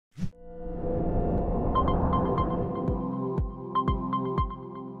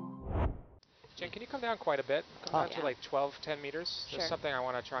down quite a bit. Come down to Yeah. like 12, 10 meters. Sure. There's something I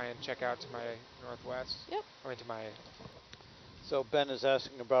want to try and check out to my northwest. Yep. I mean, to my... So Ben is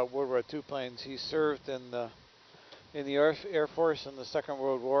asking about World War II planes. He served in the Air Force in the Second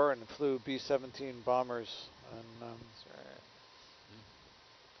World War and flew B-17 bombers. And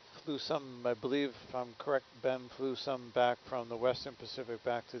flew some, I believe, if I'm correct, Ben flew some back from the Western Pacific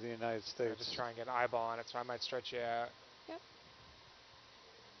back to the United States. Just try and get an eyeball on it, so I might stretch you out. Yep.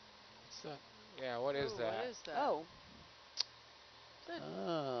 What's that? Yeah, what is that? What is that? Oh.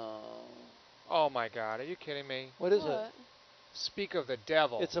 Oh. Oh my God, are you kidding me? What is it? Speak of the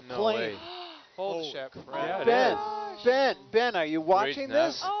devil. It's a No plane. way. Hold ship. Yeah, Ben, are you watching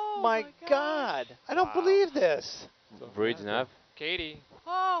this? Oh my God. I don't believe this. Bridge nav. Katie.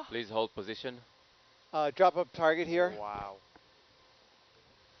 Oh. Please hold position. Drop up target here. Wow.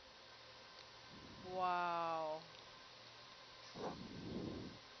 Wow.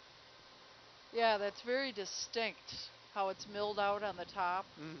 Yeah, that's very distinct. How it's milled out on the top.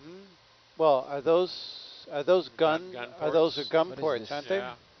 Mm-hmm. Well, are those gun are those gun ports, aren't they?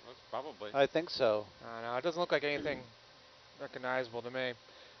 Yeah, probably. I think so. No, it doesn't look like anything recognizable to me.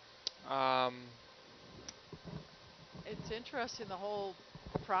 It's interesting. The whole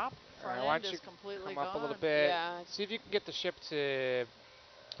prop front why end don't is you completely come up gone. a little bit. Yeah. See if you can get the ship to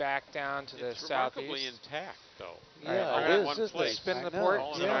back down to the It's remarkably southeast. intact, though. Yeah, I'm it gonna is, one isn't place. it? spin the I port,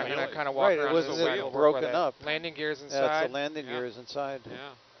 know. and then I'm Yeah. going to kind of walk Right, around it was this a side. wheel We'll work broken with it. up. Landing gears inside. Yeah, it's the landing gears inside. Yeah.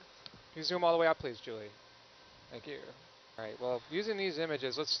 Can you zoom all the way out, please, Julie? Thank you. All right. Well, using these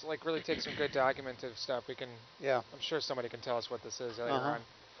images, let's like really take some good documentative stuff. We can. Yeah. I'm sure somebody can tell us what this is later Uh-huh. on.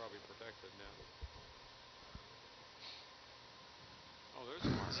 Probably protected now. Oh, there's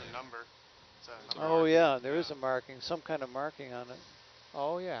a mark. There's a number. It's a number. Oh yeah, there is a marking, some kind of marking on it.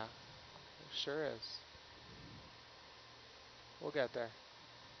 Oh yeah, it sure is. We'll get there.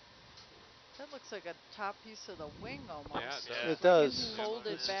 That looks like a top piece of the wing almost. Yeah, It does.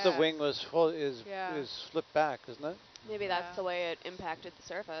 Folded It's back. the wing was Yeah. is flipped back, isn't it? Maybe that's the way it impacted the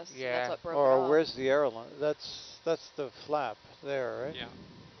surface. Yeah. That's what broke it Or off. where's the airline? That's the flap there, right? Yeah.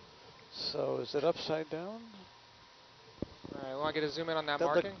 So is it upside down? All right. Want to get a zoom in on that That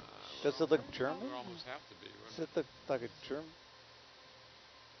look- marking? Does it look German? Would almost have to be. Does Wouldn't it look like a German? it?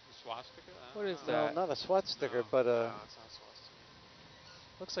 The swastika? What is No, that? not a SWAT sticker, No. but No, it's not supposed to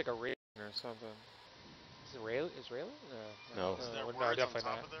be. Looks like a rail or something. Is it rail? Israeli? No. Is there no, words on definitely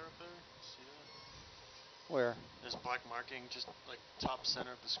top not. of there up there? See that? where? There's black marking just like top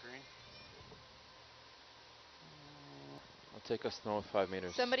center of the screen. I'll take us north 5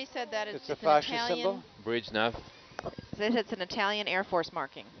 meters. Somebody said that It's it's a an fascist Italian. symbol? Bridge nav. Said it's an Italian Air Force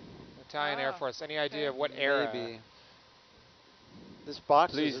marking. Italian Air Ah, Force. Any idea okay. of what era? Maybe. This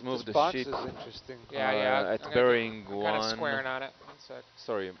box Please is move this the box sheet. is interesting. Yeah, yeah. At bearing I'm kind of 1. squaring on it. One sec.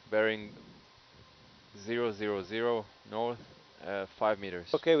 Sorry, bearing 000 north, 5 meters.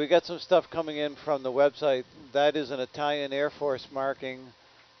 Okay, we got some stuff coming in from the website. That is an Italian Air Force marking.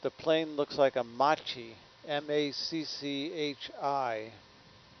 The plane looks like a Macchi, M-A-C-C-H-I.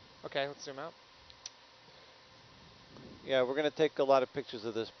 Okay, let's zoom out. Yeah, we're going to take a lot of pictures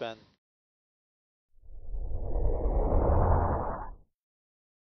of this, Ben.